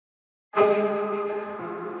When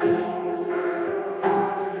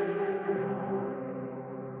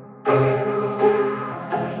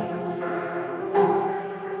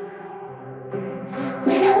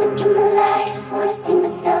I look in the light, I wanna see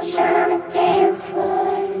myself shine on the dance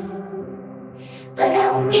floor. But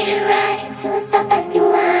I won't get it right until I stop asking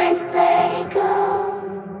why and just let it go.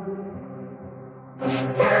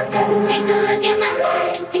 Sometimes I take a look at my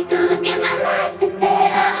life, take a look at my life and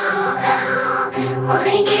say, oh, oh,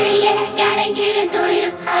 wanna get it, yeah, gotta get it, don't need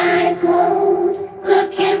a pot of gold.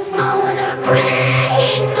 Looking for the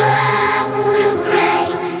rainbow to break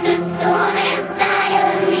the storm inside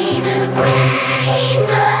of me, the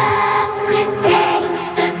rainbow to take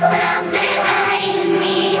the clouds that hide in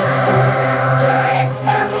me. Oh, to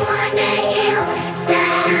someone that you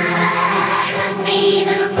out of me,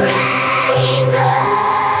 the rainbow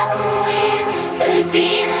could be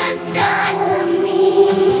the start of me.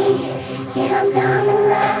 Yeah, I'm down the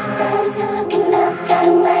line, but I'm still looking up, got a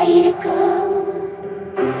way to go.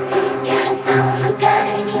 Gotta follow my gut,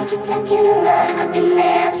 can't get stuck in a rut, I've been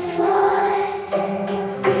there before.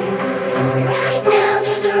 Right now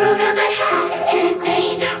there's a road up ahead, and it's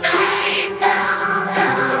dangerous. Oh,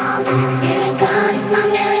 oh, fear is gone, it's my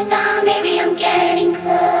marathon, baby, I'm getting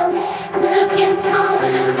close. Looking for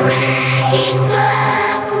the rainbow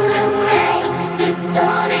to break the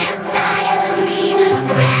storm inside of me, the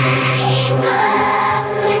rainbow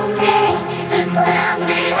to take the clouds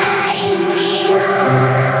that hide in me. Oh,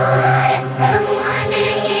 to someone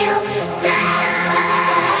that you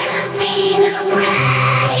out of me, the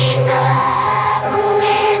rainbow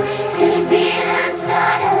could be the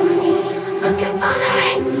start of me. Looking for the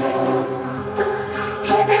rainbow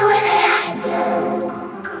everywhere that I go,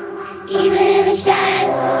 even in the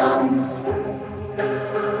shadows.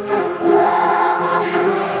 Oh,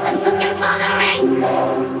 I'm looking for the rainbow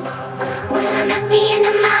when I'm at the end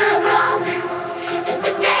of my rope. It's a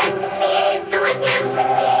destiny, though it's meant for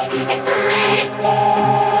me, if I let it be.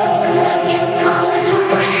 Looking for the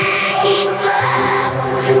rainbow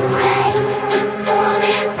to break the storm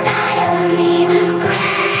inside of me, the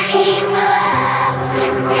rainbow to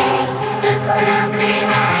take the clouds that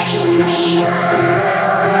hide in me. Oh,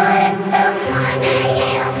 to someone that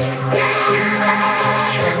you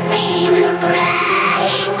out of me, the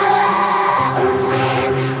rainbow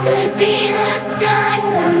could be the start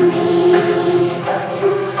of me.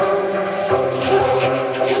 It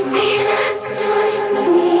could be the start of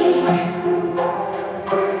me.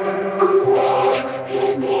 It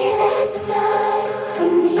could be the start of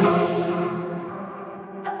me.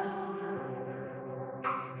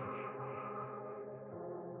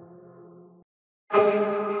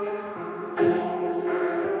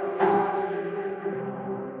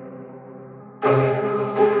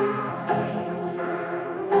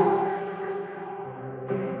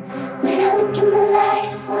 When I look in the light,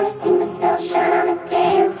 I wanna see myself shine on the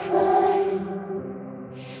dance floor.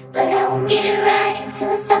 But I won't get it right until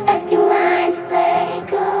I stop asking why and just let it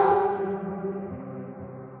go.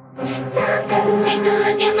 Sometimes I take a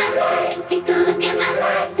look at my life, take a